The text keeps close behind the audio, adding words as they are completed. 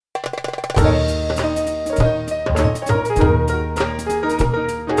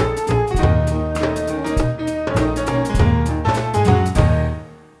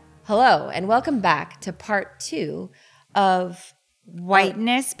Hello, and welcome back to part 2 of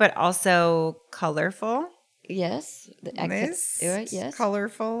whiteness, but also colorful. yes, Yes,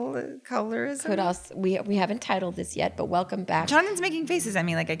 colorful colorism. Could also we haven't titled this yet, but welcome back. Jonathan's making faces at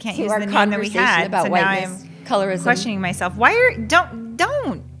me like I can't to use our the name that we conversation had. about So now whiteness, I'm colorism. questioning myself. Why are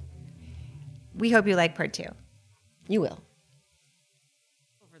don't? We hope you like part 2. You will.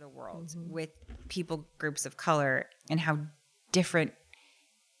 Over the world with people groups of color and how different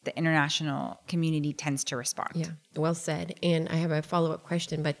the international community tends to respond. Yeah, well said. And I have a follow-up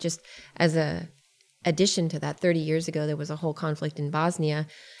question, but just as a addition to that, 30 years ago there was a whole conflict in Bosnia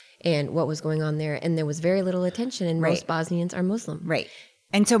and what was going on there, and there was very little attention, and most Bosnians are Muslim. Right.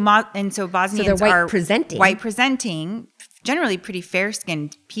 And so Bosnians they're are white presenting, generally pretty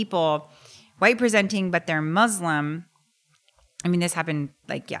fair-skinned people, white presenting, but they're Muslim. I mean, this happened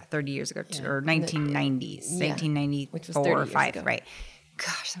 30 years ago, or 1990s, 1994 which was 30 or years 5, ago. right?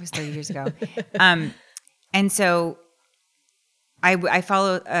 Gosh, that was 30 years ago. And so I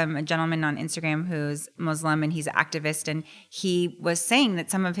follow a gentleman on Instagram who's Muslim, and he's an activist, and he was saying that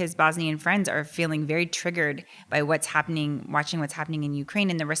some of his Bosnian friends are feeling very triggered by what's happening, watching what's happening in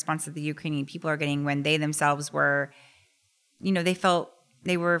Ukraine, and the response that the Ukrainian people are getting when they themselves were, they felt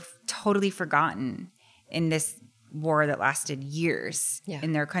they were totally forgotten in this war that lasted years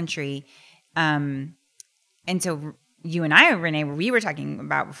in their country. And so you and I, Renee, we were talking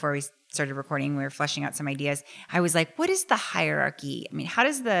about before we started recording, we were fleshing out some ideas. I was like, what is the hierarchy? I mean, how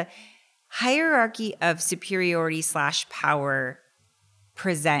does the hierarchy of superiority / power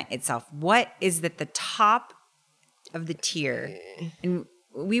present itself? What is at the top of the tier? And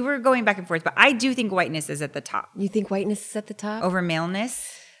we were going back and forth, but I do think whiteness is at the top. You think whiteness is at the top? Over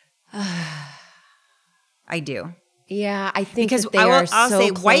maleness? I do. Yeah, I think because that I'll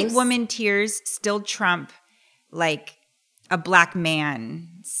say close. White woman tears still trump like a black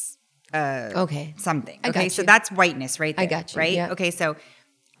man's something. Okay, so that's whiteness right there. I got you. Right? Yeah. Okay, so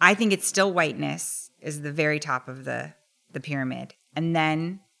I think it's still whiteness is the very top of the pyramid. And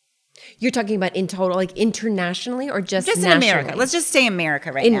then you're talking about in total, like internationally, or just in nationally? America. Let's just say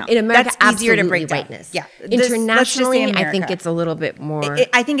America now. In America, that's easier to break down. Whiteness. Yeah. Internationally, I think it's a little bit more.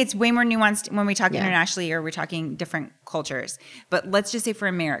 I think it's way more nuanced when we talk internationally, or we're talking different cultures. But let's just say for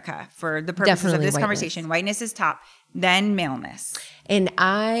America, for the purposes of this conversation, whiteness is top, then maleness. And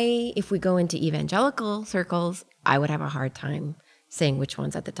if we go into evangelical circles, I would have a hard time saying which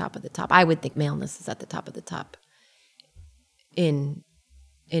one's at the top of the top. I would think maleness is at the top of the top in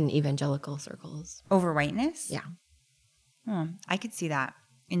evangelical circles. Over whiteness? Yeah. I could see that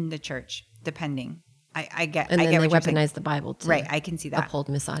in the church, depending. I get And then I get they what you're weaponize the Bible to right, I can see that. uphold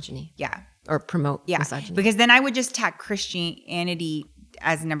misogyny. Yeah. Or promote misogyny. Because then I would just tack Christianity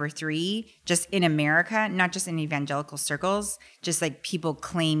as number 3, just in America, not just in evangelical circles, just like people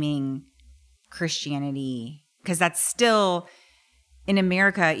claiming Christianity. Because that's still, in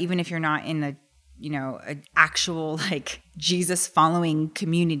America, even if you're not in an actual like Jesus following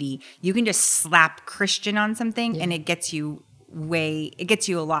community, you can just slap Christian on something and it gets you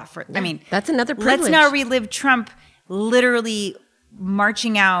a lot for, I mean, that's another privilege. Let's not relive Trump literally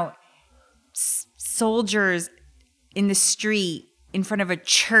marching out soldiers in the street in front of a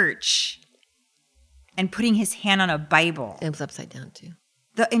church and putting his hand on a Bible. It was upside down too.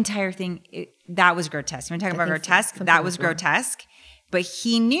 The entire thing, that was grotesque. When we're talking about grotesque, that was grotesque. But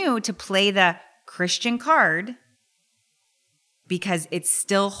he knew to play the Christian card because it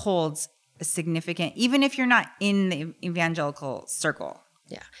still holds a significant, even if you're not in the evangelical circle.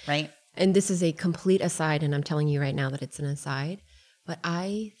 Yeah. Right? And this is a complete aside, and I'm telling you right now that it's an aside, but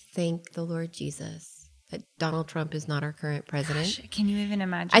I thank the Lord Jesus that Donald Trump is not our current president. Gosh, can you even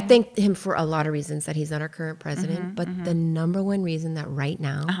imagine? I thank him for a lot of reasons that he's not our current president, but the number one reason that right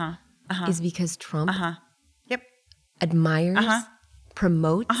now is because Trump admires,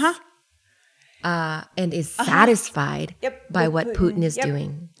 promotes, and is satisfied by what Putin is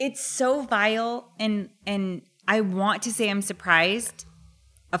doing. It's so vile, and I want to say I'm surprised.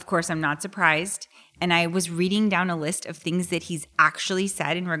 Of course, I'm not surprised. And I was reading down a list of things that he's actually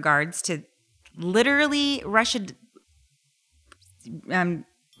said in regards to literally Russia,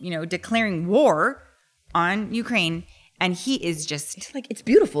 declaring war on Ukraine. And he is just It's like, it's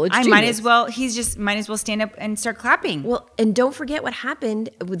beautiful. It's might genius. might as well stand up and start clapping. Well, and don't forget what happened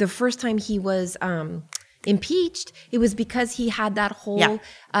the first time he was impeached. It was because he had that whole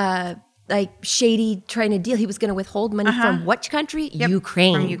shady trying to deal. He was going to withhold money from which country?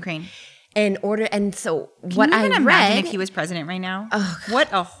 Ukraine. From Ukraine. And so Can what you I even read, imagine if he was president right now? Oh, God. What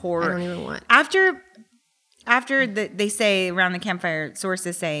a horror! I don't even want. After they say around the campfire,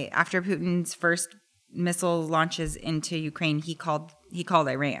 sources say after Putin's first missile launches into Ukraine, he called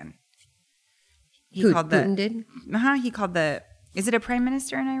Iran. Putin did? He called is it a prime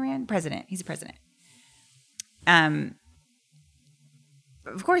minister in Iran? President. He's a president.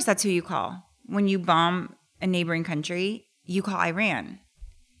 Of course, that's who you call. When you bomb a neighboring country, you call Iran.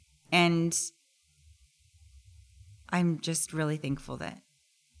 And I'm just really thankful that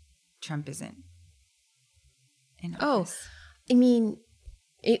Trump isn't in office. I mean,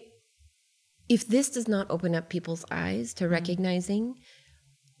 if this does not open up people's eyes to recognizing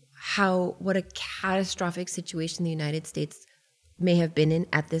what a catastrophic situation the United States may have been in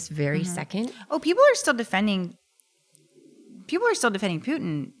at this very second. Oh, people are still defending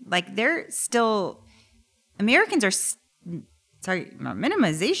Putin. Like Americans are, not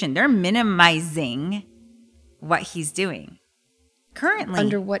minimization. They're minimizing what he's doing currently.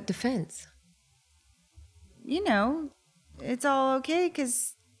 Under what defense? It's all okay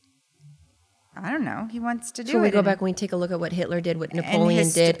because, I don't know, he wants to do it. So we go back and we take a look at what Hitler did, what Napoleon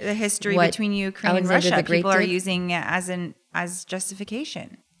did. The history between Ukraine and Russia, people are using it as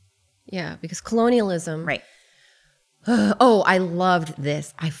justification. Yeah, because colonialism. Right. I loved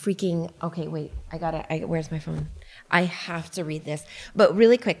this. Okay, wait. Where's my phone? I have to read this. But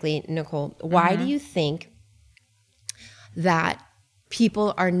really quickly, Nicole, why do you think that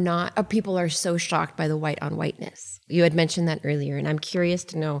people are so shocked by the white on whiteness? You had mentioned that earlier, and I'm curious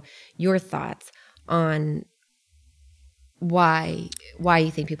to know your thoughts on why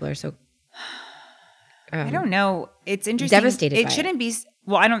you think people are so I don't know. It's interesting. Devastated. It shouldn't be.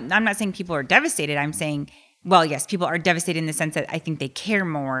 Well, I'm not saying people are devastated. I'm saying, well, yes, people are devastated in the sense that I think they care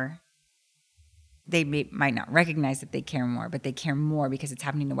more. They might not recognize that they care more, but they care more because it's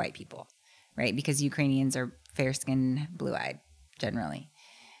happening to white people, right? Because Ukrainians are fair-skinned, blue-eyed, generally.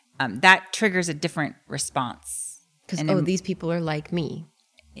 That triggers a different response. Because, these people are like me.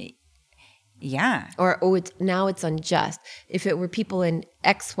 Yeah. Or, it's unjust. If it were people in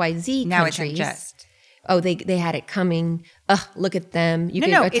XYZ now countries. It's unjust. They had it coming. Look at them. You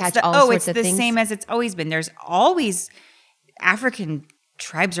can attach all sorts of things. It's the same as it's always been. There's always African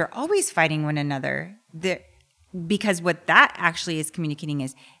tribes are always fighting one another. Because what that actually is communicating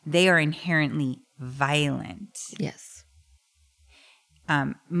is they are inherently violent. Yes.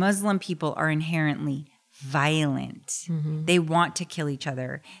 Muslim people are inherently violent. Mm-hmm. They want to kill each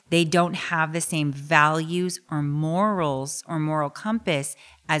other. They don't have the same values or morals or moral compass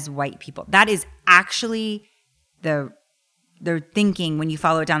as white people. That is actually their thinking when you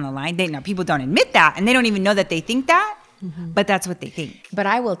follow it down the line. People don't admit that, and they don't even know that they think that, but that's what they think. But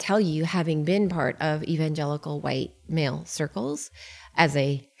I will tell you, having been part of evangelical white male circles as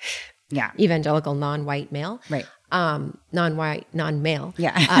a evangelical non-white male. Right. Non-white, non-male.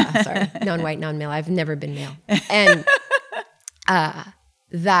 Yeah. Non-white, non-male. I've never been male. And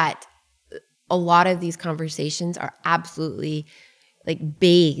that a lot of these conversations are absolutely like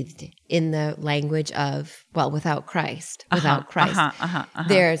bathed in the language of, without Christ.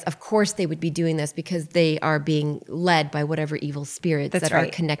 There's, of course they would be doing this because they are being led by whatever evil spirits are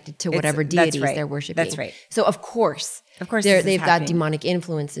connected to whatever deities they're worshiping. That's right. So of course they've got demonic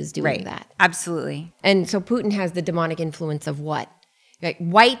influences doing that. Absolutely. And so Putin has the demonic influence of what? Like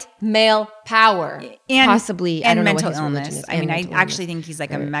white male power, possibly, and I don't know mental what his illness. Is, I mean, I actually think he's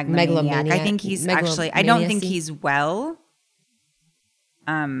like a megalomaniac. I think he's actually. I don't think he's well.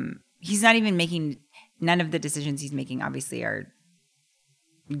 He's not even making. None of the decisions he's making, obviously, are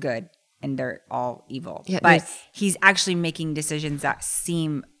good, and they're all evil. Yeah, but he's actually making decisions that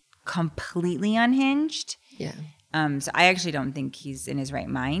seem completely unhinged. Yeah. So I actually don't think he's in his right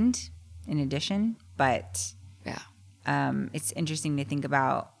mind. In addition, but it's interesting to think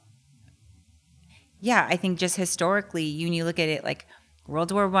about. Yeah, I think just historically, when you look at it like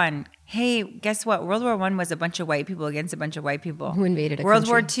World War I. Hey, guess what? World War I was a bunch of white people against a bunch of white people. Who invaded a World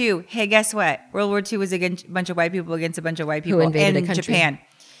country. War II. Hey, guess what? World War II was against a bunch of white people against a bunch of white people. Who invaded in a country.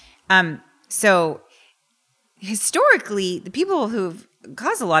 Japan. So historically, the people who've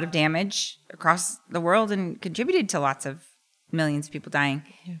caused a lot of damage across the world and contributed to lots of millions of people dying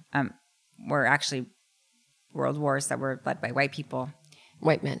were actually world wars that were led by white people.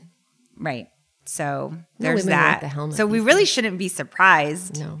 White men. Right. So there's that. So we really shouldn't be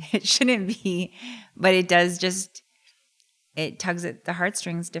surprised. No. It shouldn't be, but it does just, it tugs at the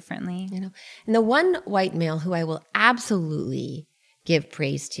heartstrings differently. And the one white male who I will absolutely give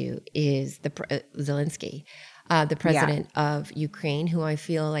praise to is Zelensky, the president of Ukraine, who I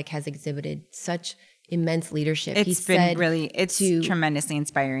feel like has exhibited such immense leadership. It's tremendously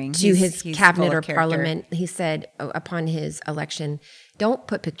inspiring. To his cabinet or parliament, he said upon his election, don't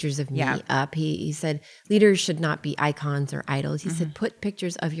put pictures of me up. He said leaders should not be icons or idols. He said put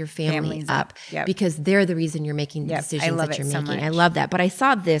pictures of your family up because they're the reason you're making the decisions that you're making. I love that. But I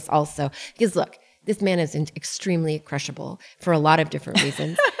saw this also because look, This man is extremely crushable for a lot of different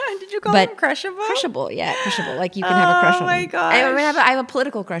reasons. Did you call him crushable? Crushable, yeah, crushable. Like you can have a crush on him. Oh my gosh. I have a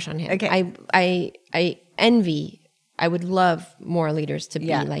political crush on him. Okay. I envy. I would love more leaders to be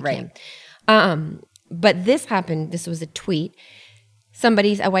like him. But this happened. This was a tweet.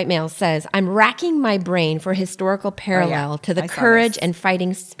 A white male says, "I'm racking my brain for historical parallel to the courage and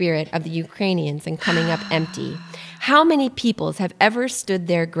fighting spirit of the Ukrainians and coming up empty. How many peoples have ever stood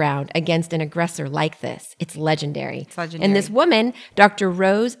their ground against an aggressor like this? It's legendary." And this woman, Dr.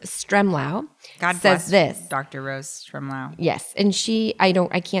 Rose Stremlau, says this. Dr. Rose Stremlau. Yes. And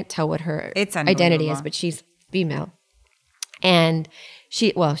I can't tell what her identity is, but she's female. And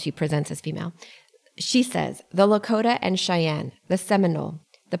she presents as female. She says, the Lakota and Cheyenne, the Seminole,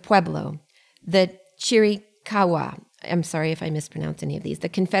 the Pueblo, the Chiricahua, I'm sorry if I mispronounce any of these, the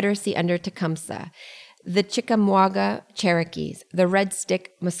Confederacy under Tecumseh, the Chickamauga Cherokees, the Red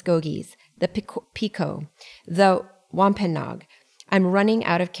Stick Muskogees, the Pico, the Wampanoag. I'm running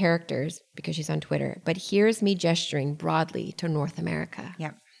out of characters because she's on Twitter, but here's me gesturing broadly to North America.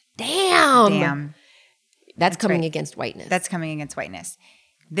 Yep. Damn. That's coming against whiteness. That's coming against whiteness.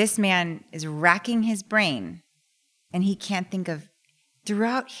 This man is racking his brain, and he can't think of,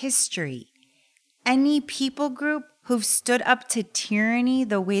 throughout history, any people group who've stood up to tyranny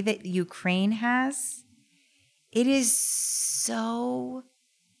the way that Ukraine has. It is so...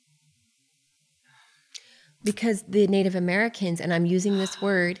 Because the Native Americans, and I'm using this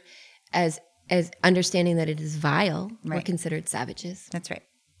word as understanding that it is vile, were considered savages. That's right.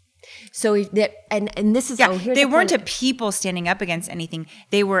 So and this is they weren't a people standing up against anything.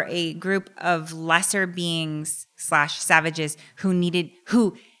 They were a group of lesser beings / savages who needed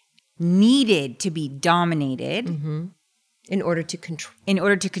to be dominated in order to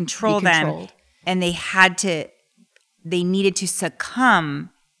control them, and they needed to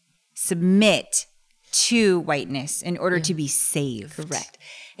submit to whiteness in order to be saved. Correct.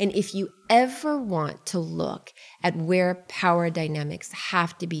 And if you ever want to look at where power dynamics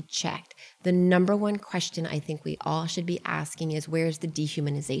have to be checked, the number one question I think we all should be asking is, where's the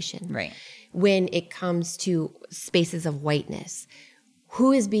dehumanization? Right. When it comes to spaces of whiteness,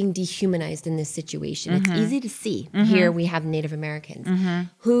 who is being dehumanized in this situation? It's easy to see. Here we have Native Americans.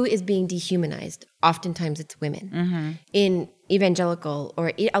 Who is being dehumanized? Oftentimes it's women. In evangelical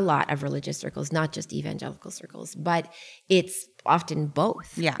or a lot of religious circles, not just evangelical circles, but it's often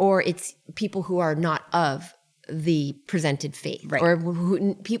both. Yeah. Or it's people who are not of the presented faith. Right. Or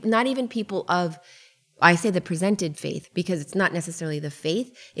not even people of, I say the presented faith because it's not necessarily the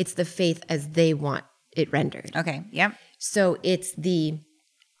faith, it's the faith as they want it rendered. Okay, yep. So it's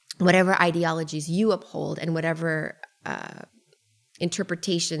whatever ideologies you uphold and whatever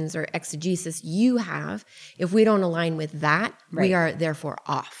interpretations or exegesis you have, if we don't align with that, we are therefore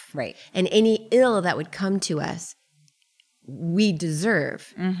off. Right. And any ill that would come to us, we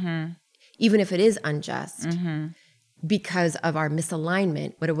deserve, even if it is unjust, because of our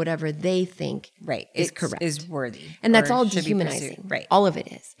misalignment, whatever they think is correct. Is worthy. And that's all dehumanizing. Right. All of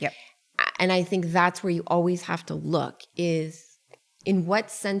it is. Yep. And I think that's where you always have to look is in what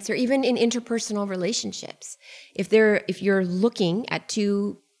sense, or even in interpersonal relationships. If you're looking at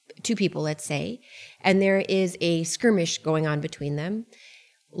two people, let's say, and there is a skirmish going on between them,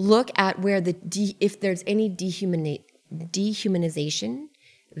 look at where if there's any dehumanization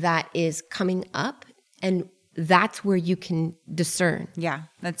that is coming up, and that's where you can discern. Yeah,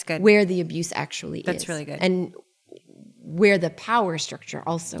 that's good. Where the abuse actually is. That's really good. And where the power structure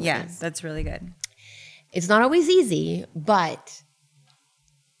also is. Yeah, that's really good. It's not always easy, but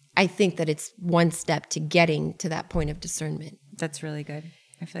I think that it's one step to getting to that point of discernment. That's really good.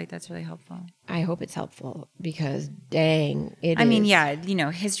 I feel like that's really helpful. I hope it's helpful because dang, I mean, yeah,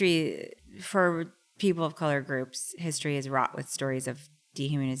 history for people of color groups, history is wrought with stories of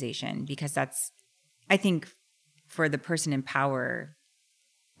dehumanization because that's, I think, for the person in power,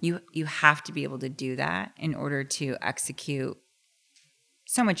 you have to be able to do that in order to execute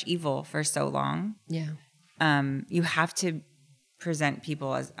so much evil for so long. Yeah. You have to present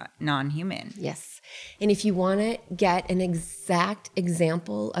people as non-human. Yes. And if you want to get an exact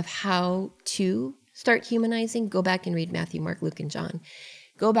example of how to start humanizing, go back and read Matthew, Mark, Luke, and John.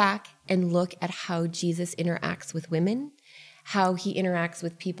 Go back and look at how Jesus interacts with women, how he interacts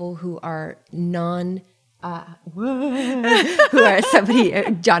with people who are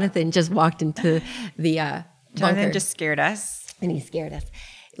Jonathan just walked into the Jonathan bunker. Just scared us. And he scared us.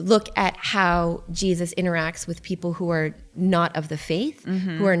 Look at how Jesus interacts with people who are not of the faith,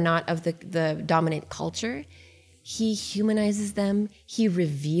 who are not of the dominant culture. He humanizes them. He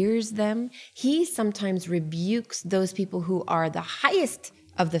reveres them. He sometimes rebukes those people who are the highest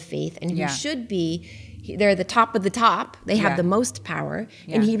of the faith and who should be, they're the top of the top. They have the most power.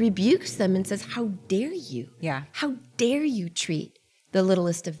 And he rebukes them and says, how dare you? Yeah. How dare you treat the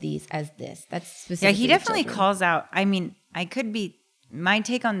littlest of these as this? That's specifically. Yeah, he definitely calls out. I mean, my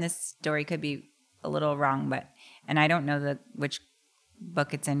take on this story could be a little wrong, and I don't know which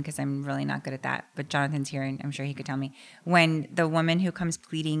book it's in because I'm really not good at that. But Jonathan's here, and I'm sure he could tell me. When the woman who comes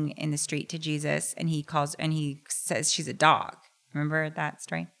pleading in the street to Jesus, and he says she's a dog. Remember that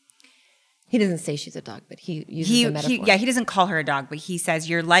story? He doesn't say she's a dog, but he uses a metaphor. He doesn't call her a dog, but he says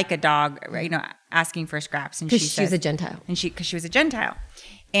you're like a dog, right? Asking for scraps, and she's a Gentile, and because she was a Gentile,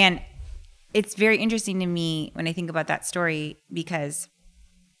 and it's very interesting to me when I think about that story because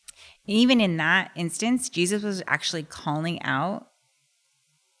even in that instance, Jesus was actually calling out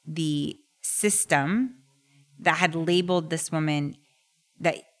the system that had labeled this woman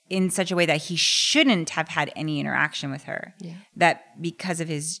that in such a way that he shouldn't have had any interaction with her. Yeah. That because of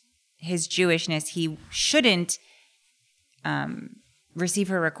his Jewishness, he shouldn't receive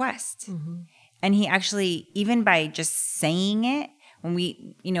her request. Mm-hmm. And he actually, even by just saying it, when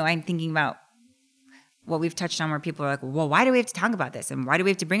I'm thinking about what we've touched on where people are like, well, why do we have to talk about this? And why do we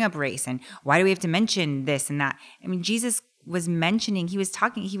have to bring up race? And why do we have to mention this and that? I mean, Jesus was mentioning, he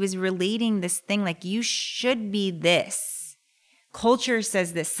was relating this thing like, you should be this. Culture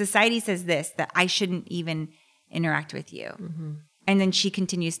says this. Society says this, that I shouldn't even interact with you. Mm-hmm. And then she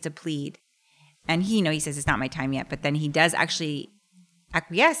continues to plead. And he says, it's not my time yet. But then he does actually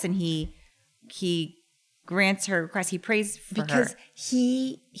acquiesce and he grants her request. He prays for her. Because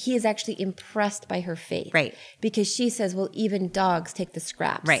he is actually impressed by her faith. Right. Because she says, well, even dogs take the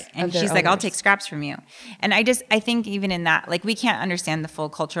scraps. Right. And she's like, I'll take scraps from you. And I think even in that, like, we can't understand the full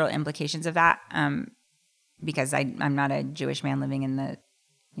cultural implications of that because I'm not a Jewish man living in the,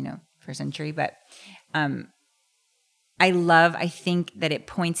 first century. But I think that it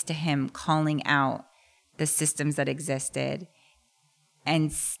points to him calling out the systems that existed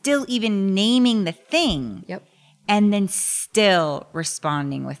and still even naming the thing. Yep. And then still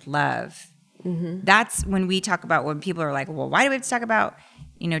responding with love. Mm-hmm. That's when we talk about when people are like, well, why do we have to talk about,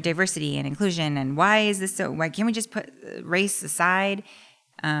 diversity and inclusion? And why is this so, why can't we just put race aside?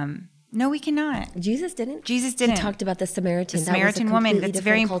 No, we cannot. Jesus didn't. He talked about the Samaritan. The Samaritan woman. That's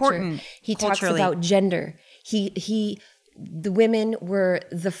very important. He talks about gender. The women were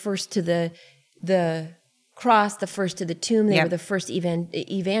the first to the cross, the first to the tomb. They were the first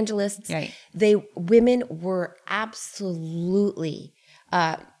evangelists. Right. Women were absolutely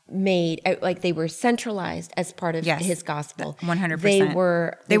made, like they were centralized as part of his gospel. 100%.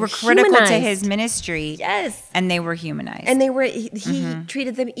 They were critical humanized. to his ministry. Yes. And they were humanized. And he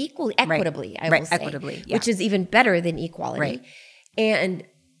treated them equitably, I will say. Equitably, yeah. Which is even better than equality. Right.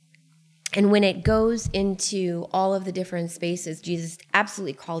 And when it goes into all of the different spaces, Jesus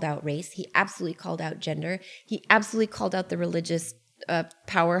absolutely called out race. He absolutely called out gender. He absolutely called out the religious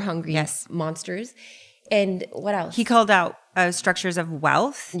power-hungry monsters. And what else? He called out structures of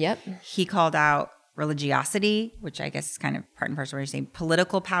wealth. Yep. He called out religiosity, which I guess is kind of part and parcel where you're saying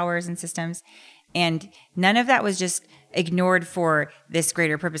political powers and systems. And none of that was just ignored for this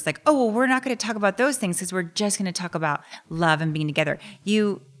greater purpose. Like, oh, well, we're not going to talk about those things because we're just going to talk about love and being together.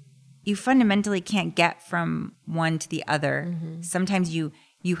 You fundamentally can't get from one to the other. Mm-hmm. Sometimes you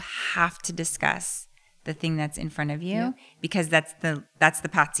have to discuss the thing that's in front of you because that's the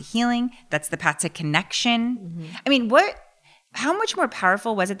path to healing. That's the path to connection. Mm-hmm. I mean, how much more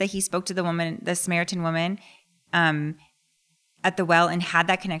powerful was it that he spoke to the Samaritan woman at the well and had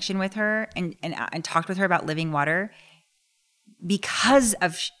that connection with her and talked with her about living water because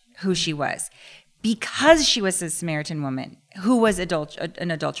of who she was. Because she was a Samaritan woman who was an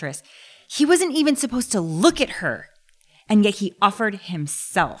adulteress, he wasn't even supposed to look at her, and yet he offered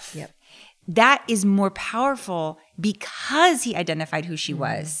himself. Yep. That is more powerful because he identified who she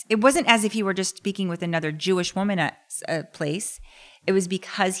was. It wasn't as if he were just speaking with another Jewish woman at a place. It was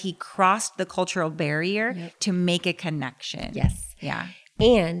because he crossed the cultural barrier to make a connection. Yes. Yeah.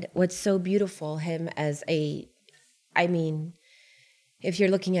 And what's so beautiful, if you're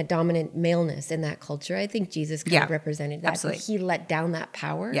looking at dominant maleness in that culture, I think Jesus kind of represented that. Absolutely. He let down that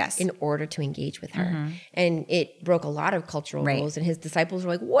power in order to engage with her. Mm-hmm. And it broke a lot of cultural rules. And his disciples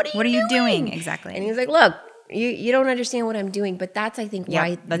were like, what are you doing? Exactly. And he was like, look, you don't understand what I'm doing. But that's, I think,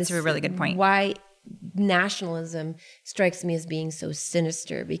 why that's a really good point. Why nationalism strikes me as being so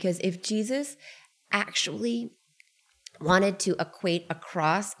sinister. Because if Jesus actually wanted to equate a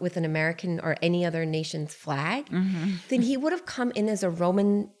cross with an American or any other nation's flag, then he would have come in as a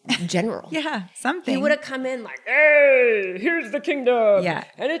Roman general. Something. He would have come in like, hey, here's the kingdom. Yeah.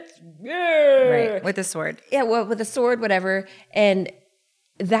 And it's, Right, with a sword. Yeah, well, with a sword, whatever. And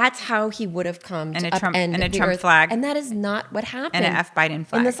That's how he would have come and to a Trump upend and a the Trump earth. flag. And that is not what happened. And an F Biden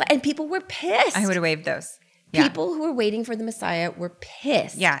flag. And people were pissed. I would have waved those. Yeah. People who were waiting for the Messiah were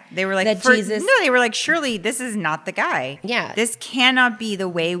pissed. Yeah, they were like, they were like, surely this is not the guy. Yeah. This cannot be the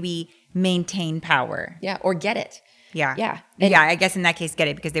way we maintain power. Yeah, or get it. Yeah. Yeah. Yeah, I guess in that case, get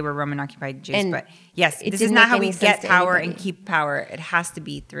it because they were Roman occupied Jews. But yes, this is not how we get power and keep power. It has to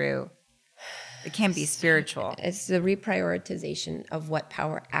be through, it can't be spiritual. It's the reprioritization of what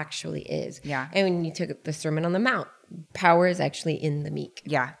power actually is. Yeah. And when you took the Sermon on the Mount, power is actually in the meek.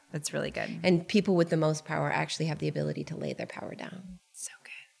 Yeah, that's really good. And people with the most power actually have the ability to lay their power down. So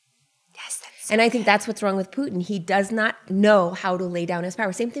good. Yes, that's And I think that's what's wrong with Putin. He does not know how to lay down his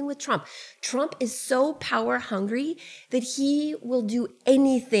power. Same thing with Trump. Trump is so power hungry that he will do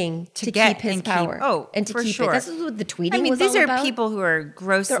anything to keep his power. And to keep it. That's what the tweeting was all about. These are people who are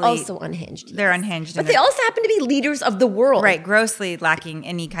grossly... They're also unhinged. They're unhinged. But they also happen to be leaders of the world. Right, grossly lacking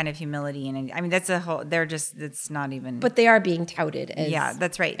any kind of humility. And I mean, that's a whole... They're just... It's not even... But they are being touted as... Yeah,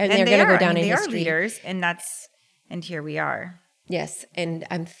 that's right. And they're going to go down in history. They are leaders, and that's... And here we are. Yes, and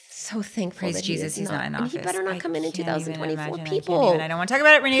I'm so thankful Praise that Jesus, he's not in office. And he better not come in 2024. People. I don't want to talk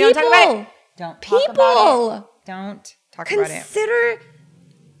about it, Renee. Don't talk about it. Don't talk about it. Don't talk about it. Consider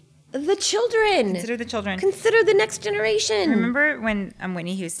the children. Consider the children. Consider the next generation. Remember when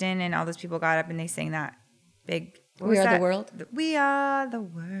Whitney Houston and all those people got up and they sang that big... We Are the World? We are the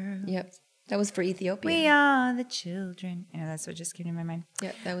world. Yep. That was for Ethiopia. We are the children. You know, that's what just came to my mind.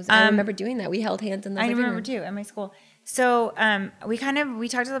 Yeah, that was. I remember doing that. We held hands in the living room. I remember too at my school. So we talked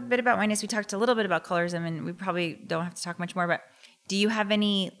a little bit about whiteness. We talked a little bit about colorism, and we probably don't have to talk much more. But do you have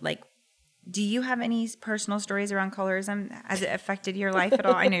any personal stories around colorism? Has it affected your life at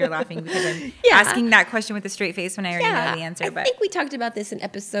all? I know you're laughing because I'm asking that question with a straight face when I already know the answer. I think we talked about this in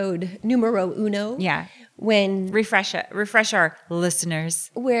episode numero uno. Yeah. When refresh our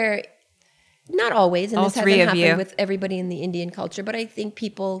listeners. Where not always, and all this three hasn't of happened you. with everybody in the Indian culture, but I think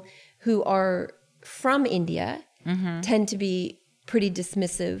people who are from India tend to be pretty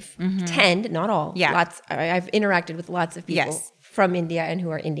dismissive. Tend, not all. Yeah. Lots. I've interacted with lots of people from India and who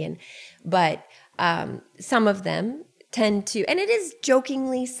are Indian, but some of them tend to, and it is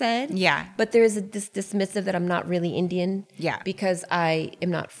jokingly said, but there is this dismissive that I'm not really Indian, because I am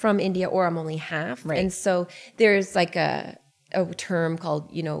not from India or I'm only half, and so there's like a term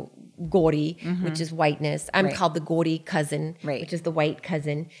called, Gori, which is whiteness. I'm called the Gori cousin, which is the white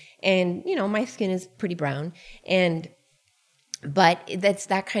cousin, and my skin is pretty brown, but that's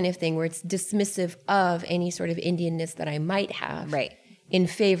that kind of thing where it's dismissive of any sort of Indianness that I might have, in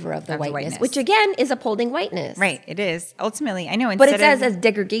favor of the whiteness, which again is upholding whiteness. Right, it is. Ultimately, I know. But it's as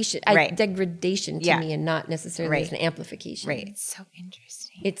degradation, degradation to me and not necessarily as an amplification. Right, it's so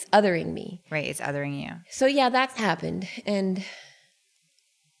interesting. It's othering me. Right, it's othering you. So yeah, that's happened. And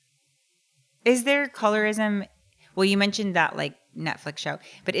is there colorism? Well, you mentioned that like Netflix show,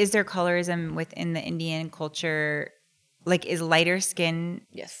 but is there colorism within the Indian culture? Like, is lighter skin?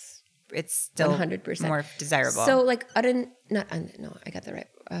 Yes. It's still 100% more desirable. So like, I got that right.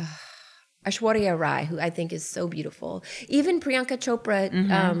 Aishwarya Rai, who I think is so beautiful. Even Priyanka Chopra,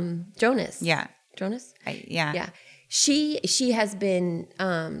 Jonas. Yeah. Jonas? Yeah. She has been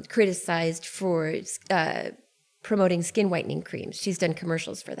criticized for promoting skin whitening creams. She's done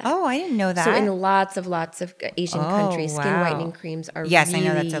commercials for that. Oh, I didn't know that. So in lots of Asian countries, skin whitening creams are really, I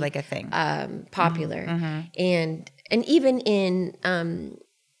know that's like a thing. Popular. And even in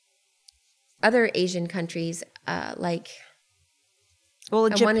other Asian countries, like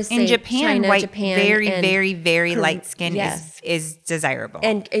in Japan, China, very, very, very light skin is desirable.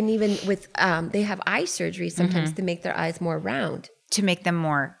 And even with they have eye surgery sometimes to make their eyes more round, to make them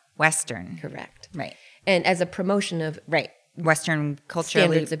more Western. Correct. Right. And as a promotion of Western culture,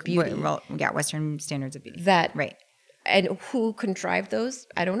 standards of beauty. Western standards of beauty. And who contrived those?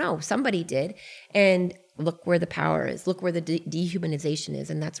 I don't know. Somebody did. And look where the power is. Look where the dehumanization is.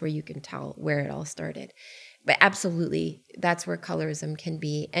 And that's where you can tell where it all started. But absolutely, that's where colorism can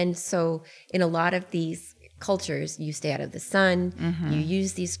be. And so in a lot of these cultures, you stay out of the sun. You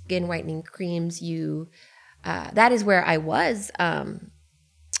use these skin whitening creams. That is where I was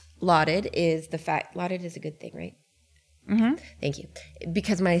lauded is the fact. Lauded is a good thing, right? Thank you.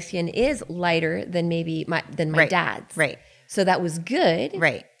 Because my skin is lighter than my dad's. Right. So that was good.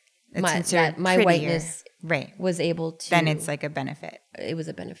 Right. My whiteness was able to. Then it's like a benefit. It was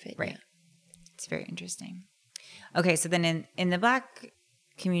a benefit. Right. Yeah. It's very interesting. Okay. So then in the Black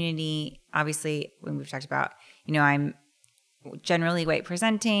community, obviously, when we've talked about, I'm generally white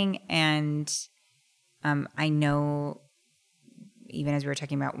presenting, and I know even as we were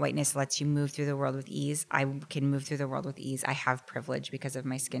talking about whiteness lets you move through the world with ease. I can move through the world with ease. I have privilege because of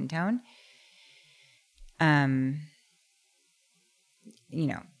my skin tone. Now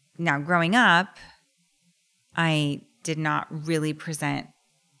growing up, I did not really present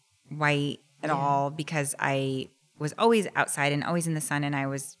white at all because I was always outside and always in the sun, and I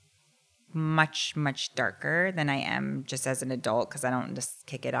was much, much darker than I am just as an adult because I don't just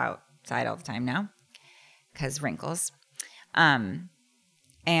kick it outside all the time now because wrinkles.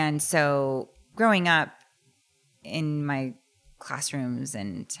 And so growing up in my classrooms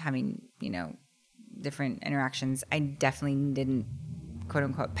and having, different interactions, I definitely didn't, quote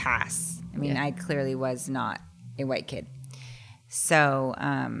unquote, pass. I mean, I clearly was not a white kid. So,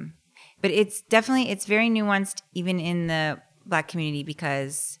 but it's very nuanced even in the Black community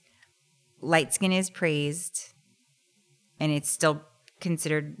because light skin is praised and it's still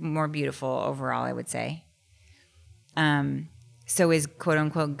considered more beautiful overall, I would say. So is quote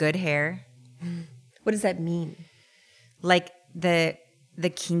unquote good hair. What does that mean? Like the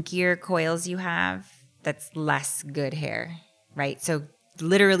kinkier coils you have, that's less good hair, right? So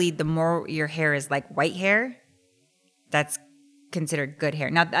literally the more your hair is like white hair, that's considered good hair.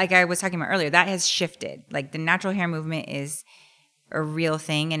 Now, like I was talking about earlier, that has shifted. Like the natural hair movement is a real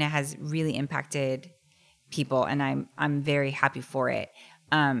thing and it has really impacted people and I'm very happy for it.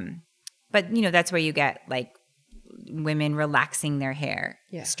 But that's where you get like women relaxing their hair,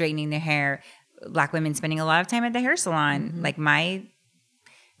 straightening their hair, Black women spending a lot of time at the hair salon. Like my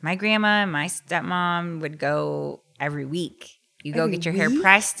grandma and my stepmom would go every week. You go get your hair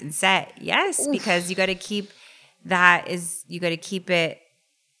pressed and set. Yes, because you got to keep it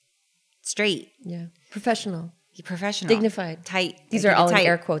straight. Yeah. Professional. Dignified. Tight. These are all in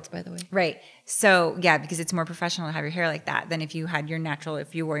air quotes, by the way. Right. So, yeah, because it's more professional to have your hair like that than if you wore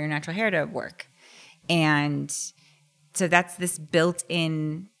your natural hair to work. And so that's this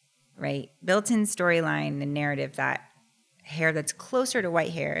built-in storyline and narrative that hair that's closer to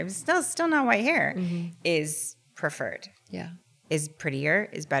white hair, it's still not white hair, is preferred. Yeah. Is prettier,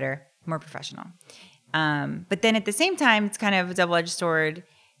 is better, more professional. But then at the same time, it's kind of a double-edged sword.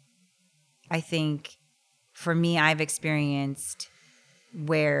 I think for me, I've experienced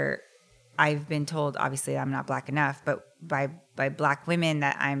where I've been told, obviously I'm not Black enough, but by Black women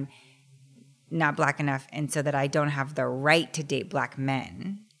that I'm not Black enough and so that I don't have the right to date Black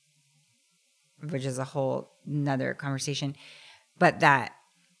men, which is a whole nother conversation, but that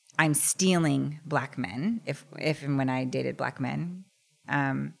I'm stealing Black men if and when I dated Black men,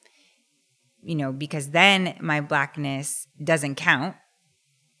 because then my Blackness doesn't count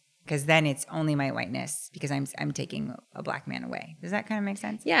because then it's only my whiteness because I'm taking a Black man away. Does that kind of make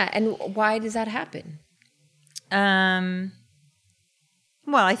sense? Yeah, and why does that happen? Well,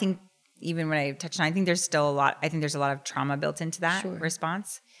 I think even when I touched on, I think there's a lot of trauma built into that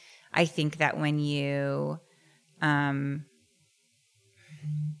response. I think that when you, I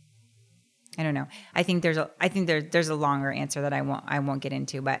don't know. I think there's a longer answer that I won't get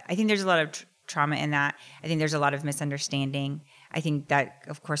into, but I think there's a lot of trauma in that. I think there's a lot of misunderstanding. I think that,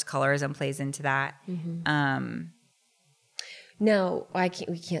 of course, colorism plays into that. Now,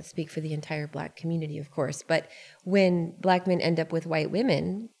 we can't speak for the entire Black community, of course, but when Black men end up with white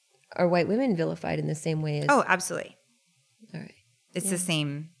women, are white women vilified in the same way as? Oh, absolutely. All right. It's the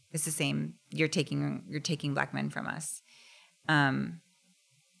same. It's the same. You're taking Black men from us, and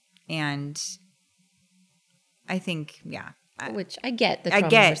I think, which I get the trauma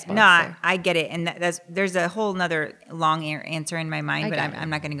response. There. I get it, and there's a whole nother long answer in my mind, but I'm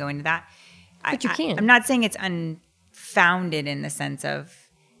not going to go into that. But you can. I'm not saying it's unfounded in the sense of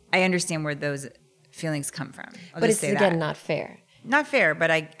I understand where those feelings come from. But it's again not fair. Not fair, but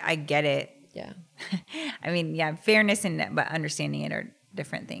I get it. Yeah. I mean, fairness but understanding it are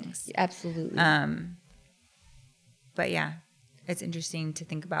different things. Absolutely. But yeah, it's interesting to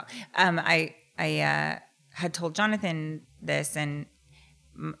think about. I had told Jonathan this, and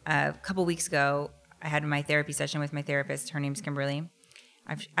a couple weeks ago, I had my therapy session with my therapist. Her name's Kimberly.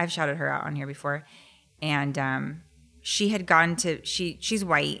 I've shouted her out on here before, and she had gone to she's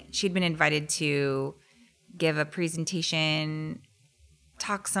white. She'd been invited to give a presentation,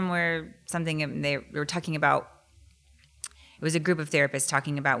 talk somewhere, something, and they were talking about. It was a group of therapists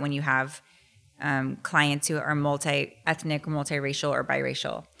talking about when you have clients who are multi-ethnic, multiracial, or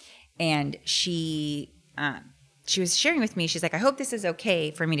biracial, and she was sharing with me. She's like, I hope this is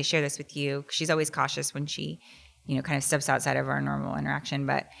okay for me to share this with you. She's always cautious when she, kind of steps outside of our normal interaction.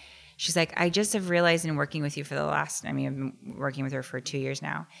 But she's like, I just have realized in working with you I've been working with her for 2 years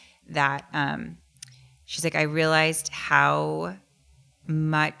now, that she's like, I realized how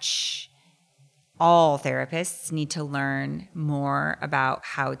much all therapists need to learn more about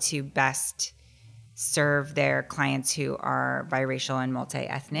how to best serve their clients who are biracial and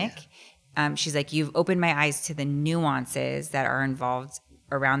multi-ethnic. Yeah. She's like, you've opened my eyes to the nuances that are involved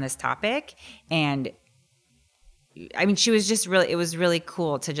around this topic. And I mean, she was just it was really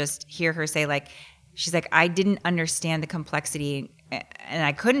cool to just hear her say, like, she's like, I didn't understand the complexity, and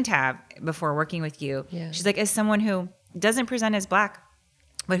I couldn't have before working with you. Yeah. She's like, as someone who doesn't present as Black,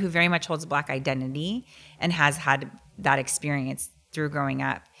 but who very much holds Black identity and has had that experience through growing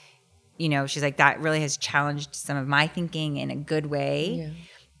up, you know, she's like, that really has challenged some of my thinking in a good way. Yeah.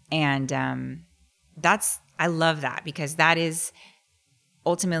 And I love that, because that is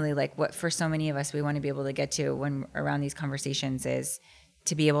ultimately like what for so many of us we want to be able to get to when around these conversations, is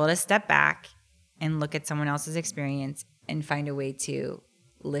to be able to step back and look at someone else's experience and find a way to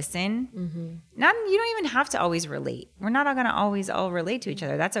listen. Mm-hmm. You don't even have to always relate. We're not all going to always all relate to each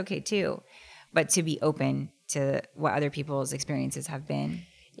other. That's okay too. But to be open to what other people's experiences have been.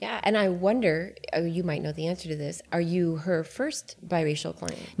 Yeah. And I wonder, you might know the answer to this. Are you her first biracial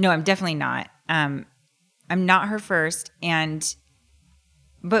client? No, I'm definitely not. I'm not her first.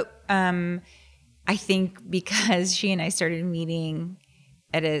 But I think because she and I started meeting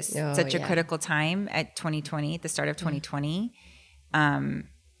at such a critical time at 2020, at the start of 2020, and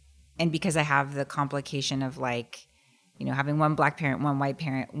because I have the complication of, like, you know, having one Black parent, one white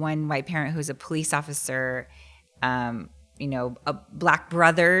parent who's a police officer, you know, Black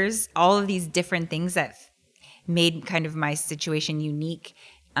brothers, all of these different things that made kind of my situation unique.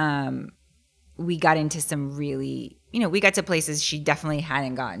 We got into some really, you know, we got to places she definitely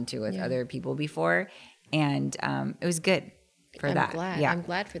hadn't gotten to with other people before. And it was good for that. I'm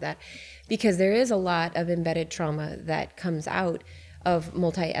glad for that, because there is a lot of embedded trauma that comes out of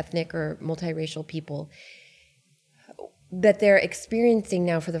multi-ethnic or multiracial people that they're experiencing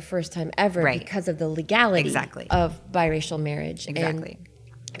now for the first time ever, because of the legality of biracial marriage. Exactly. And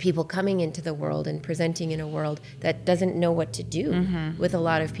people coming into the world and presenting in a world that doesn't know what to do with a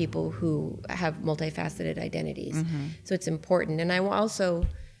lot of people who have multifaceted identities. Mm-hmm. So it's important. And I will also,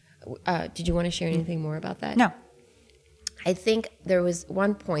 did you want to share anything more about that? No. I think there was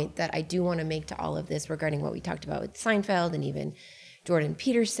one point that I do want to make to all of this regarding what we talked about with Seinfeld and even Jordan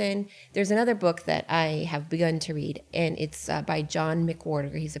Peterson. There's another book that I have begun to read, and it's by John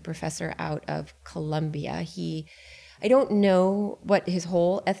McWhorter. He's a professor out of Columbia. I don't know what his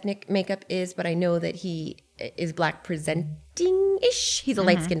whole ethnic makeup is, but I know that he is Black presenting-ish. He's a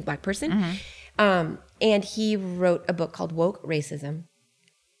light-skinned Black person. And he wrote a book called Woke Racism.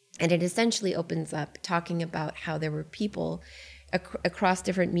 And it essentially opens up talking about how there were people across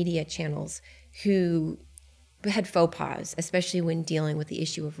different media channels who had faux pas, especially when dealing with the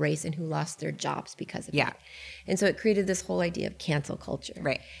issue of race, and who lost their jobs because of it. And so it created this whole idea of cancel culture.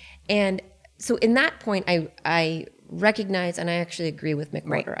 Right. And so in that point, I recognize, and I actually agree with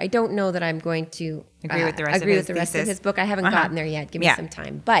McWhorter. Right. I don't know that I'm going to agree with the rest of his book. I haven't gotten there yet. Give me some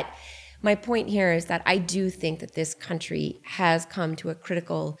time. But my point here is that I do think that this country has come to a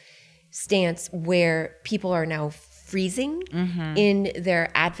critical stance where people are now freezing in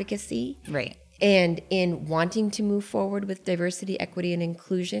their advocacy. Right. And in wanting to move forward with diversity, equity, and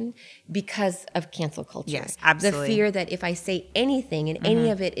inclusion because of cancel culture. Yes, absolutely. The fear that if I say anything and any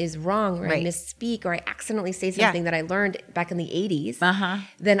of it is wrong, or I misspeak, or I accidentally say something that I learned back in the 80s,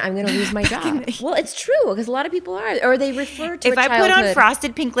 then I'm going to lose my job. Well, it's true, because a lot of people are. Or they refer to if I put on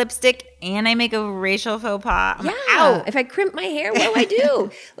frosted pink lipstick and I make a racial faux pas, I'm out. If I crimp my hair, what do I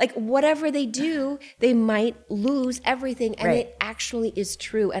do? Like, whatever they do, they might lose everything. And it actually is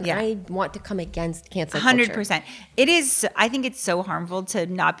true. And I want to come against cancel culture. 100%. It is. I think it's so harmful to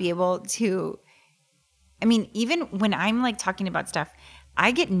not be able to. I mean, even when I'm like talking about stuff,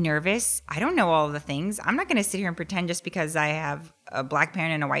 I get nervous. I don't know all of the things. I'm not going to sit here and pretend just because I have a Black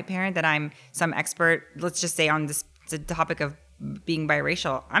parent and a white parent that I'm some expert, let's just say, on the topic of being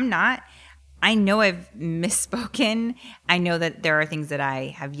biracial. I'm not. I know I've misspoken. I know that there are things that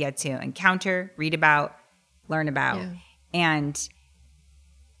I have yet to encounter, read about, learn about.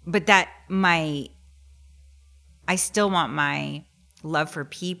 But I still want my love for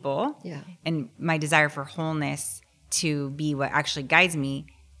people and my desire for wholeness to be what actually guides me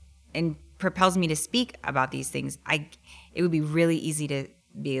and propels me to speak about these things. It would be really easy to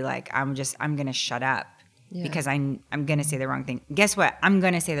be like, I'm going to shut up because I'm going to say the wrong thing. Guess what? I'm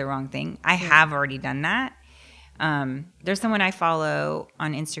going to say the wrong thing. I have already done that. There's someone I follow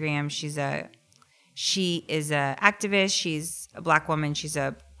on Instagram. She is a activist. She's a Black woman. She's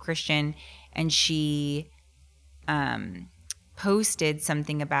a Christian, and she posted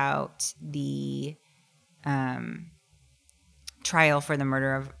something about the trial for the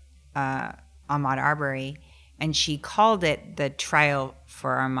murder of Ahmaud Arbery, and she called it the trial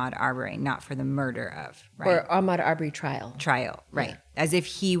for Ahmaud Arbery, not for the murder of, right? Or Ahmaud Arbery trial. Trial, right. Yeah. As if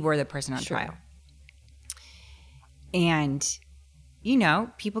he were the person on trial. And,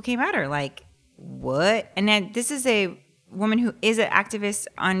 people came at her like, what? And then this is a woman who is an activist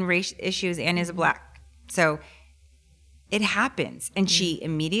on race issues and is a Black. So it happens. And she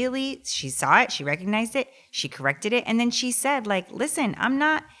immediately, she saw it, she recognized it, she corrected it. And then she said, like, listen,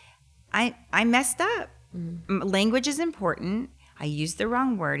 I messed up. Language is important. I used the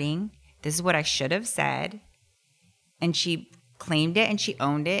wrong wording. This is what I should have said. And she claimed it and she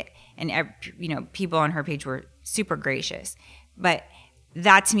owned it. And, people on her page were super gracious. But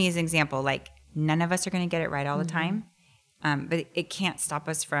that to me is an example, like, none of us are going to get it right all the time. But it can't stop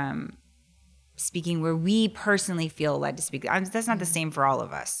us from speaking where we personally feel led to speak. That's not the same for all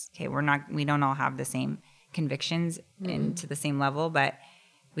of us. Okay, we don't all have the same convictions and to the same level, but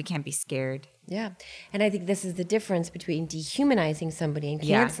we can't be scared. Yeah. And I think this is the difference between dehumanizing somebody and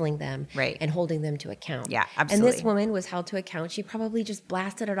canceling them and holding them to account. Yeah, absolutely. And this woman was held to account. She probably just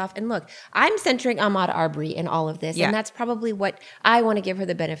blasted it off. And look, I'm centering Ahmaud Arbery in all of this. Yeah. And that's probably what I want to give her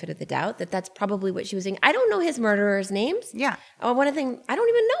the benefit of the doubt, that's probably what she was doing. I don't know his murderers' names. Yeah. One of the things, I don't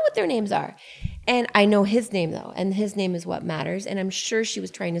even know what their names are. And I know his name, though. And his name is what matters. And I'm sure she was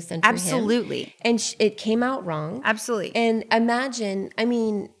trying to center him. Absolutely. And it came out wrong. Absolutely. And imagine,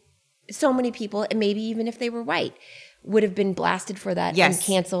 so many people, and maybe even if they were white, would have been blasted for that and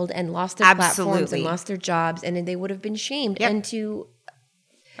canceled and lost their platforms and lost their jobs, and then they would have been shamed into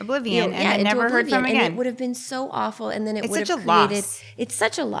oblivion and never heard from again. And it would have been so awful, and then it would have created. Loss. It's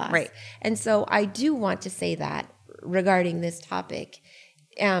such a loss, right? And so I do want to say that regarding this topic.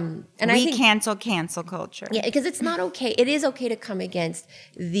 And I think cancel culture. Yeah, because it's not okay. It is okay to come against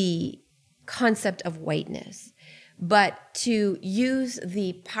the concept of whiteness. But to use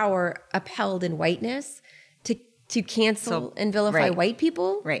the power upheld in whiteness to cancel and vilify white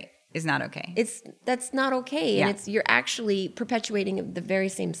people, is not okay. That's not okay, and you're actually perpetuating the very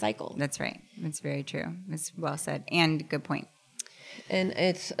same cycle. That's right. That's very true. It's well said and good point. And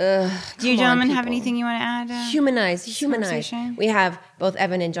it's do you gentlemen have anything you want to add? Humanize. We have both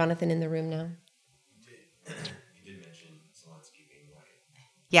Evan and Jonathan in the room now. You did mention Zelensky being white.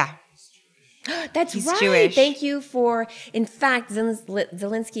 Yeah. That's He's right. Jewish. Thank you for, in fact,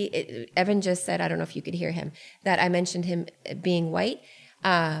 Zelensky, Evan just said, I don't know if you could hear him, that I mentioned him being white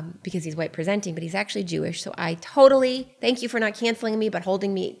because he's white presenting, but he's actually Jewish. So I totally, thank you for not canceling me, but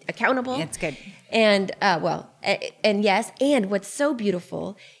holding me accountable. That's good. And and yes, and what's so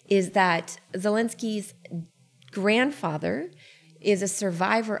beautiful is that Zelensky's grandfather is a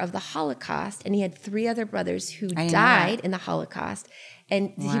survivor of the Holocaust, and he had 3 other brothers who died in the Holocaust.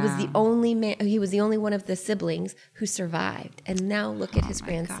 And he was the only man. He was the only one of the siblings who survived. And now look at his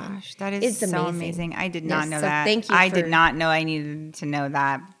grandson. Gosh, that is so amazing. I did not know that. Thank you. I did not know I needed to know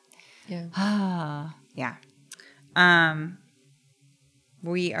that. Yeah. Yeah.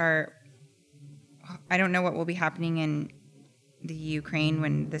 We are. I don't know what will be happening in the Ukraine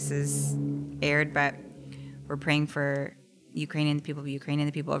when this is aired, but we're praying for Ukraine and the people of Ukraine and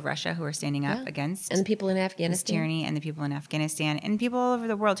the people of Russia who are standing up against and the people in Afghanistan, this tyranny, and the people in Afghanistan, and people all over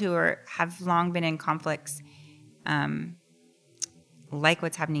the world who have long been in conflicts, like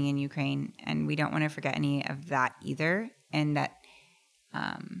what's happening in Ukraine, and we don't want to forget any of that either. And that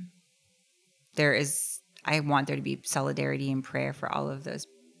I want there to be solidarity and prayer for all of those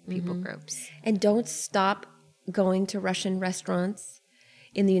people groups. And don't stop going to Russian restaurants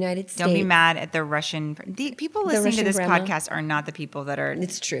in the United States. Don't be mad at the Russian. The people listening to this podcast are not the people that are.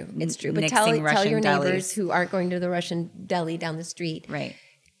 It's true. But tell your neighbors who aren't going to the Russian deli down the street,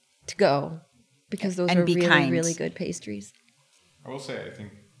 to go, because those are really, really good pastries. I will say, I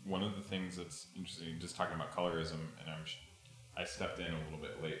think one of the things that's interesting, just talking about colorism, and I stepped in a little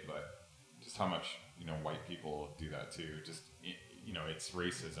bit late, but just how much white people do that too. Just it's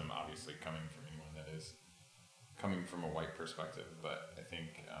racism, obviously, coming from anyone that is coming from a white perspective, but I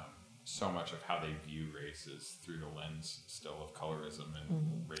think so much of how they view race is through the lens still of colorism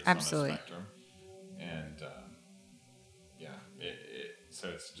and race on a spectrum. And so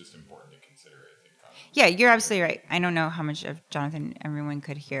it's just important to consider, I think. Yeah, you're absolutely right. I don't know how much of Jonathan everyone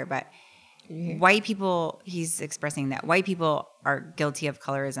could hear, but white people, he's expressing that white people are guilty of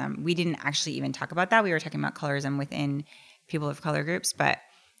colorism. We didn't actually even talk about that. We were talking about colorism within people of color groups, but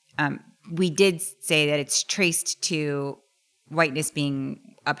we did say that it's traced to whiteness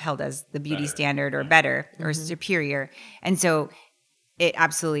being upheld as the beauty standard or better or superior. And so it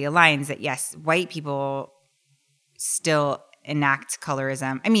absolutely aligns that, yes, white people still enact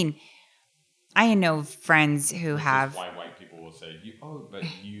colorism. I mean, I know friends who have... why white people will say, but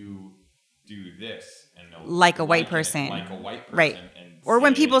you do this, and they'll like a white person, right? And or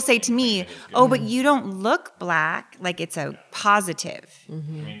when people say to me, "Oh, but you don't look black," like it's a positive.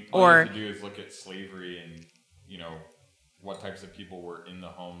 Mm-hmm. I mean, all you have to do is look at slavery and what types of people were in the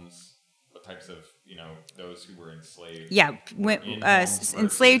homes, what types of those who were enslaved. Yeah,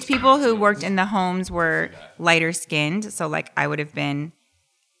 enslaved people who worked in the homes were lighter skinned. So like I would have been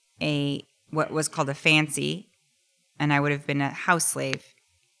what was called a fancy, and I would have been a house slave,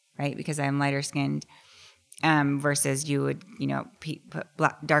 right? Because I'm lighter skinned. Versus you would,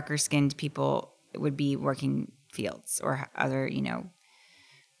 darker skinned people would be working fields or other,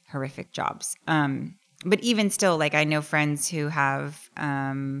 horrific jobs. But even still, like I know friends who have,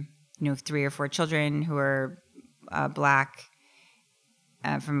 3 or 4 children who are black,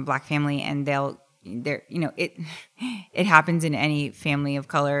 from a black family, and it happens in any family of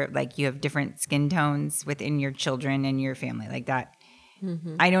color. Like you have different skin tones within your children and your family, like that.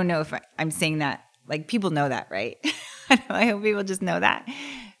 Mm-hmm. I don't know if I'm saying that. Like people know that, right? I hope people just know that.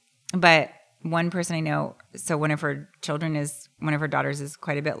 But one person I know, so one of her daughters is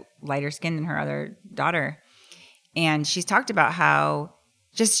quite a bit lighter skinned than her other daughter. And she's talked about how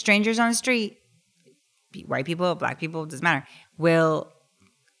just strangers on the street, white people, black people, doesn't matter, will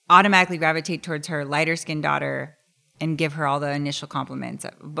automatically gravitate towards her lighter skinned daughter and give her all the initial compliments.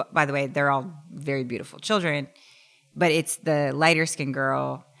 But by the way, they're all very beautiful children, but it's the lighter skinned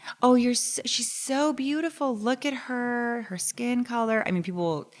girl. Oh, she's so beautiful. Look at her skin color. I mean,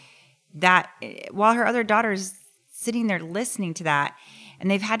 people that while her other daughter's sitting there listening to that, and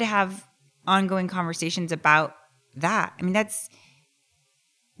they've had to have ongoing conversations about that. I mean,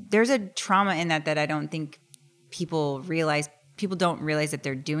 there's a trauma in that I don't think people realize. People don't realize that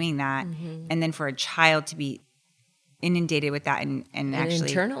they're doing that. Mm-hmm. And then for a child to be inundated with that and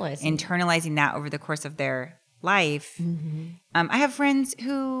actually internalizing that over the course of their life. Mm-hmm. I have friends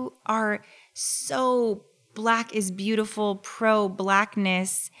who are so black is beautiful,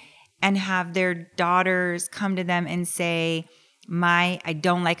 pro-blackness, and have their daughters come to them and say, I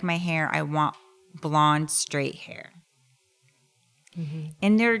don't like my hair. I want blonde, straight hair. Mm-hmm.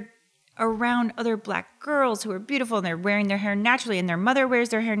 And they're around other black girls who are beautiful and they're wearing their hair naturally and their mother wears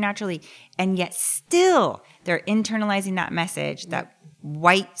their hair naturally. And yet still they're internalizing that message that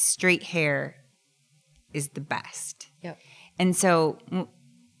white, straight hair is the best. Yep. And so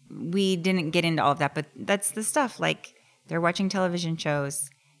we didn't get into all of that, but that's the stuff. Like they're watching television shows,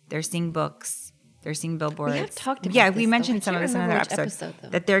 they're seeing books, they're seeing billboards. We have talked about we mentioned some of this in another episode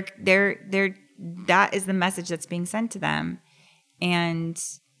that they're that is the message that's being sent to them. And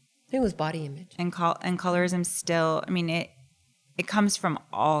it was body image and colorism still. I mean, it comes from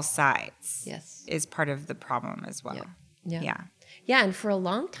all sides. Yes, is part of the problem as well. Yeah, and for a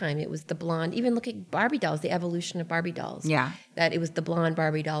long time it was the blonde. Even look at Barbie dolls, the evolution of Barbie dolls. Yeah, that it was the blonde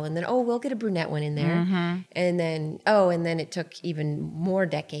Barbie doll, and then we'll get a brunette one in there, mm-hmm. and then it took even more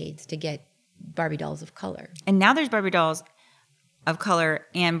decades to get Barbie dolls of color. And now there's Barbie dolls of color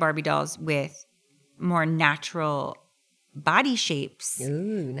and Barbie dolls with more natural body shapes.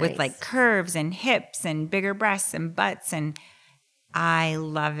 Ooh, nice. With like curves and hips and bigger breasts and butts, and I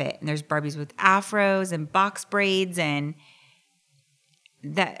love it. And there's Barbies with afros and box braids, and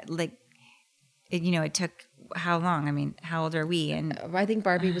that it took how long? I mean, how old are we? And I think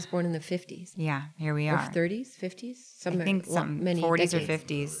Barbie was born in the 50s. Yeah, here we are. Or 30s, 50s? I think many 40s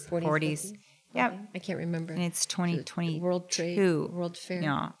decades. Or 50s. 40s. Yeah, I can't remember. And it's 2022. World Fair.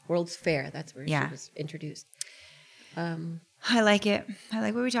 Yeah. World's Fair. That's where she was introduced. I like it. I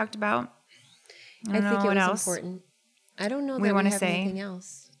like what we talked about. I think it was important. I don't know that we have anything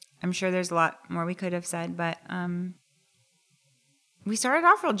else. I'm sure there's a lot more we could have said, but we started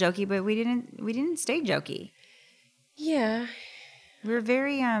off real jokey, but we didn't stay jokey. Yeah, we were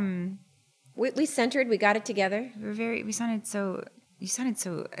very we centered. We got it together. You sounded so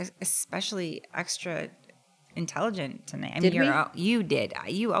especially extra intelligent tonight. I mean, you did.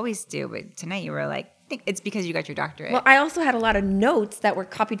 You always do, but tonight you were like, I think it's because you got your doctorate. Well, I also had a lot of notes that were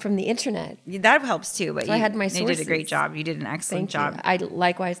copied from the internet. That helps too. But I had my sources. You did a great job. You did an excellent job. I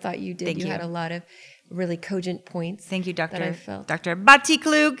likewise thought you did. You had a lot of really cogent points. Thank you, Dr. That I felt. Dr.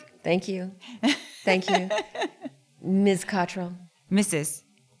 Batiklug. Thank you. Thank you. Ms. Cottrell. Mrs.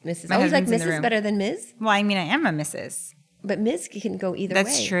 I always like Mrs. better than Ms. Well, I mean, I am a Mrs. But Ms. can go either way.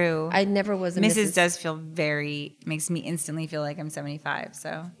 That's true. I never was a Mrs. does feel makes me instantly feel like I'm 75.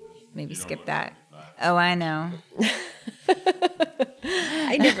 So maybe skip that. Oh, I know.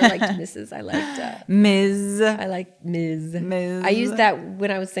 I never liked Mrs. I liked Ms. I liked Ms. I used that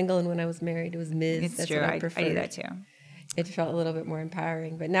when I was single and when I was married. It was Ms. It's That's true. what I preferred. I do that too. It felt a little bit more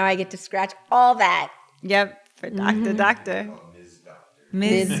empowering. But now I get to scratch all that. Yep. For Doctor.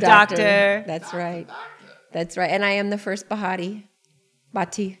 Ms. Doctor. That's right. That's right. And I am the first Bhatti.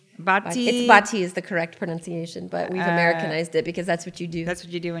 Bhatti. Bhatti. It's Bhatti is the correct pronunciation, but we've Americanized it because that's what you do. That's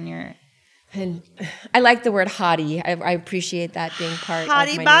what you do when you're... And I like the word hottie. I appreciate that being part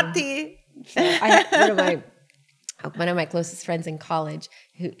Hottie of my Bhatti. So one of my closest friends in college,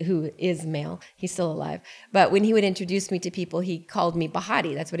 who is male, he's still alive. But when he would introduce me to people, he called me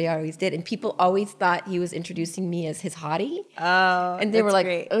Bhatti. That's what he always did. And people always thought he was introducing me as his hottie. Oh, and they were like,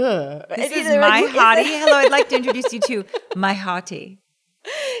 great. ugh. This is my hottie. Hello, I'd like to introduce you to my hottie.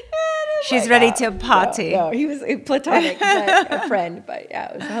 She's ready to potty. No, he was platonic, but a friend. But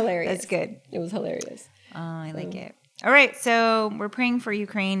yeah, it was hilarious. That's good. It was hilarious. Oh, I like it. All right, so we're praying for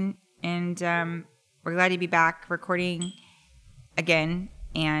Ukraine, and we're glad to be back recording again.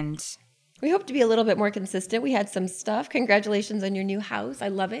 And we hope to be a little bit more consistent. We had some stuff. Congratulations on your new house. I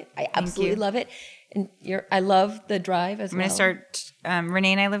love it. I absolutely love it. And I love the drive as well. I'm going to start.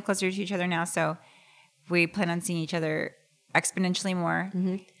 Renee and I live closer to each other now, so we plan on seeing each other exponentially more.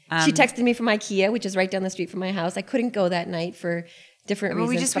 Mm-hmm. She texted me from IKEA, which is right down the street from my house. I couldn't go that night for different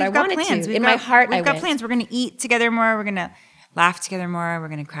reasons, but I wanted to. In my heart, we've got plans. We're going to eat together more. We're going to laugh together more. We're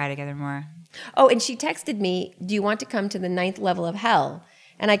going to cry together more. Oh, and she texted me, do you want to come to the 9th level of hell?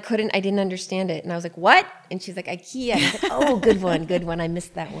 And I didn't understand it. And I was like, what? And she's like, IKEA. And I was like, oh, good one. I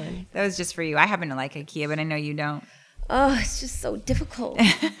missed that one. That was just for you. I happen to like IKEA, but I know you don't. Oh, it's just so difficult.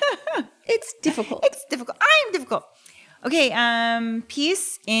 It's difficult. I'm difficult. Okay,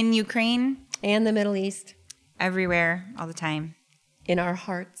 peace in Ukraine. And the Middle East. Everywhere, all the time. In our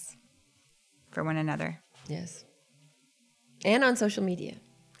hearts. For one another. Yes. And on social media.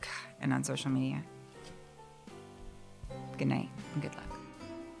 And on social media. Good night and good luck.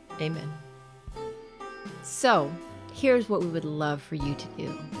 Amen. So, here's what we would love for you to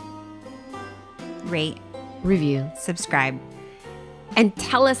do. Rate. Review. Subscribe. And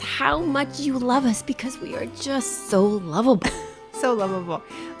tell us how much you love us because we are just so lovable. So lovable.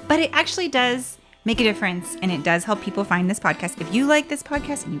 But it actually does make a difference, and it does help people find this podcast. If you like this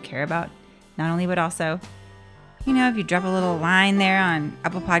podcast and you care about not only but also, if you drop a little line there on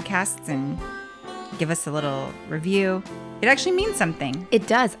Apple Podcasts and give us a little review, it actually means something. It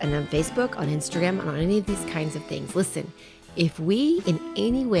does. And on Facebook, on Instagram, and on any of these kinds of things. Listen, if we in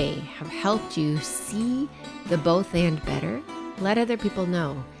any way have helped you see the both and better, let other people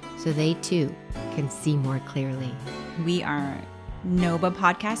know so they too can see more clearly. We are Noba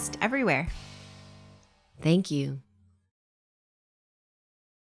Podcast everywhere. Thank you.